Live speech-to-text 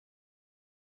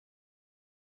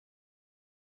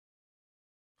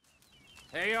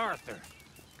Hey, Arthur.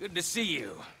 Good to see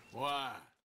you. Why?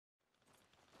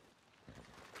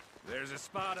 There's a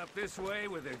spot up this way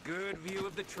with a good view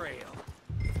of the trail.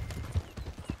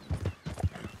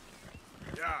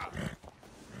 Yeah.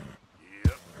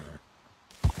 Yep.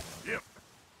 Yep.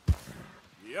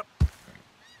 Yep.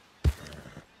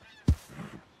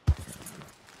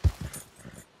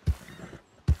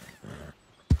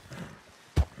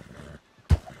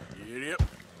 Yep.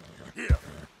 Yep.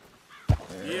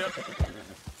 Yep.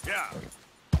 Yeah.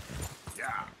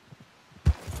 Yeah.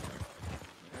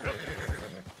 Yep.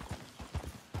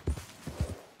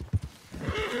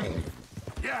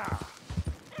 Yeah.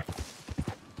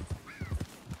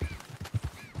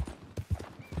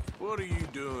 What are you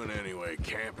doing anyway,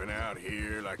 camping out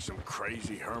here like some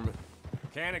crazy hermit?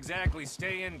 Can't exactly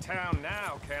stay in town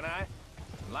now, can I?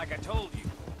 Like I told you,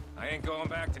 I ain't going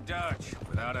back to Dutch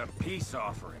without a peace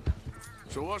offering.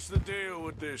 So what's the deal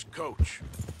with this coach?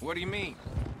 What do you mean?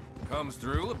 Comes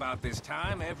through about this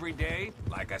time every day,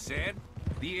 like I said.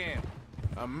 The end.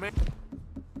 I mean,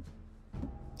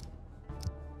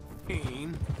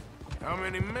 how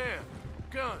many men,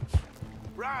 guns,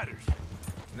 riders?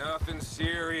 Nothing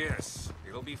serious.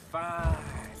 It'll be fine.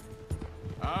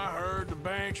 I heard the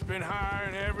bank's been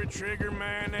hiring every trigger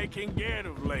man they can get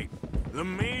of late. The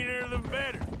meaner, the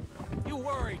better. You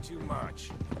worry too much.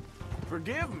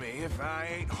 Forgive me if I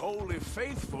ain't wholly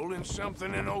faithful in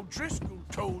something an O'Driscoll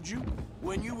told you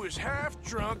when you was half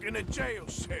drunk in a jail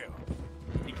cell.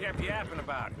 He kept yapping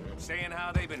about it, saying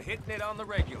how they've been hitting it on the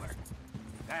regular.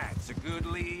 That's a good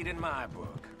lead in my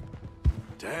book.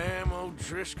 Damn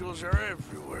O'Driscolls are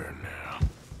everywhere now.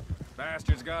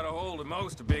 Bastards got a hold of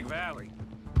most of Big Valley.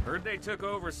 Heard they took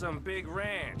over some big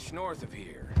ranch north of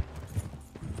here.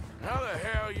 How the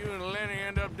hell you and Lenny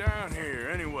end up down here,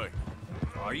 anyway?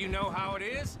 Oh, you know how it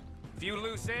is? Few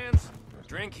loose ends.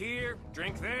 Drink here,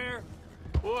 drink there.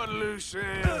 What loose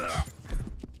ends?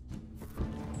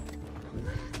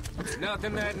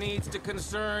 Nothing that needs to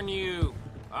concern you.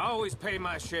 I always pay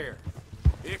my share.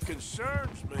 It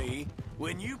concerns me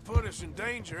when you put us in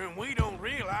danger and we don't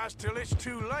realize till it's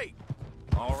too late.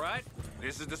 All right,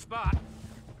 this is the spot.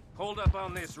 Hold up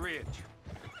on this ridge.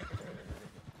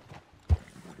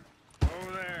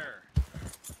 Over there.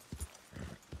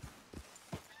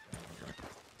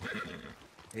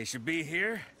 They should be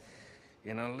here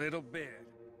in a little bit.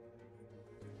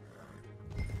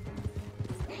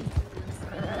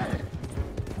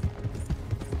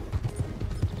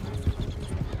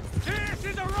 This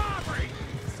is a robbery!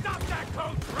 Stop that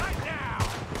coach right now!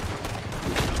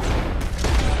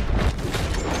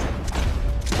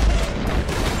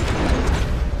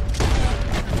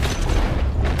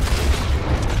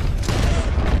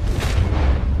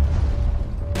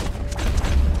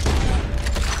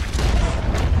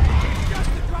 Just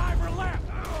the driver left!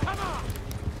 Come on!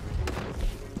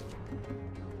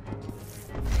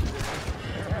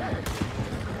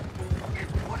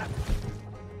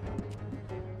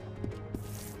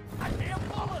 I see a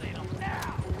bullet in him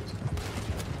now!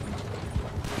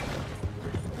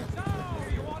 So,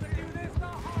 you want to do this the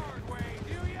hard way,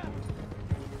 do you?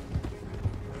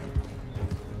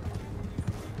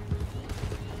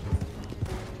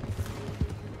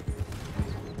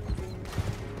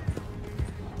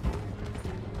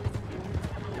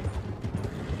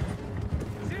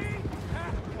 See?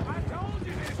 I told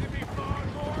you this would be fun,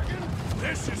 Morgan!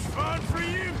 This is fun for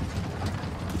you?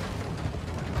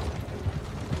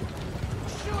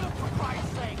 Shoot him, for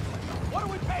Christ's sake! What are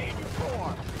we paying you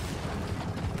for?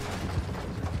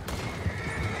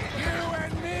 You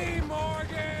and me,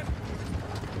 Morgan!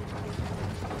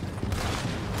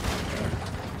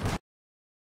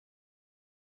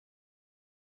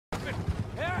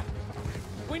 Yeah?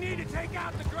 We need to take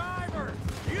out the driver!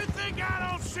 You think I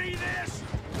don't see this?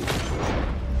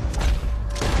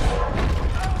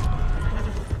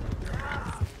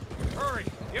 Hurry,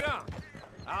 get on.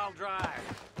 I'll drive.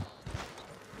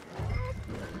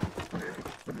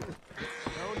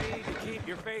 No need to keep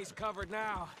your face covered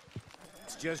now.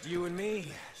 It's just you and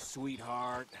me,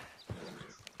 sweetheart.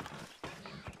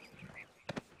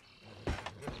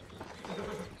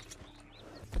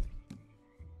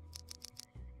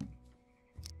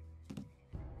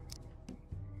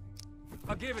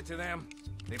 I'll give it to them.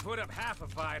 They put up half a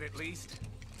fight at least.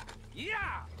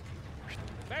 Yeah!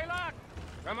 Baylock!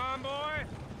 Come on, boy!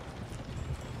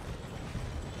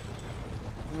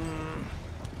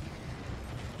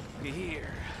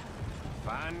 Here.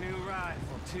 Fine new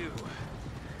rifle, too.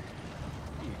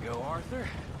 Here you go, Arthur.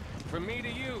 From me to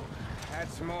you.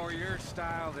 That's more your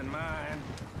style than mine.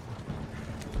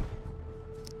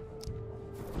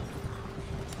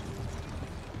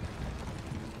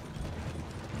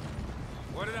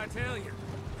 did I tell you?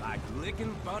 Like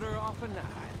licking butter off a knife.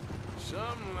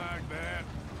 Something like that.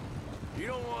 You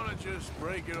don't want to just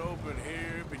break it open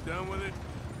here, be done with it?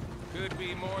 Could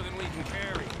be more than we can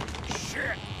carry.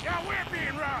 Shit! Yeah, we're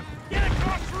being robbed! Get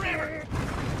across the river!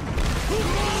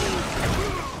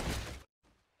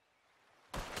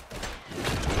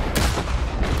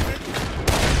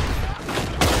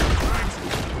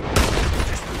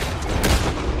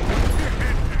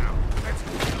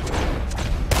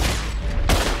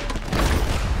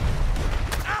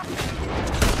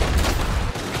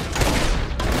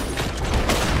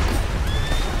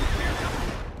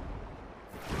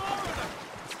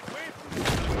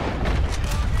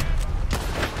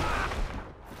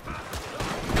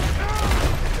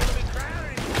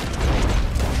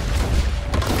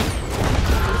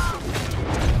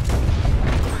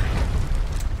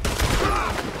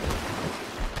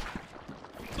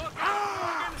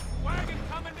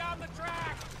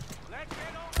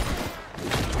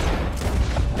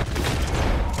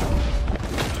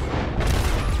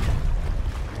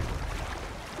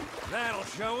 That'll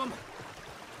show them.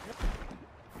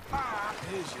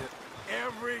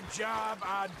 Every job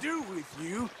I do with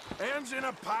you ends in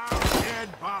a pile of dead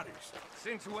bodies.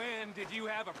 Since when did you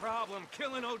have a problem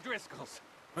killing O'Driscolls?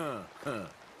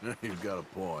 You've got a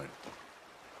point.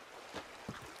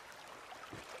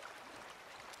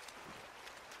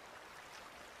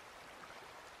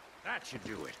 That should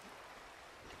do it.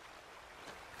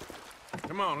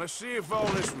 Come on, let's see if all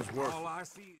this was worth it. All I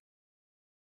see...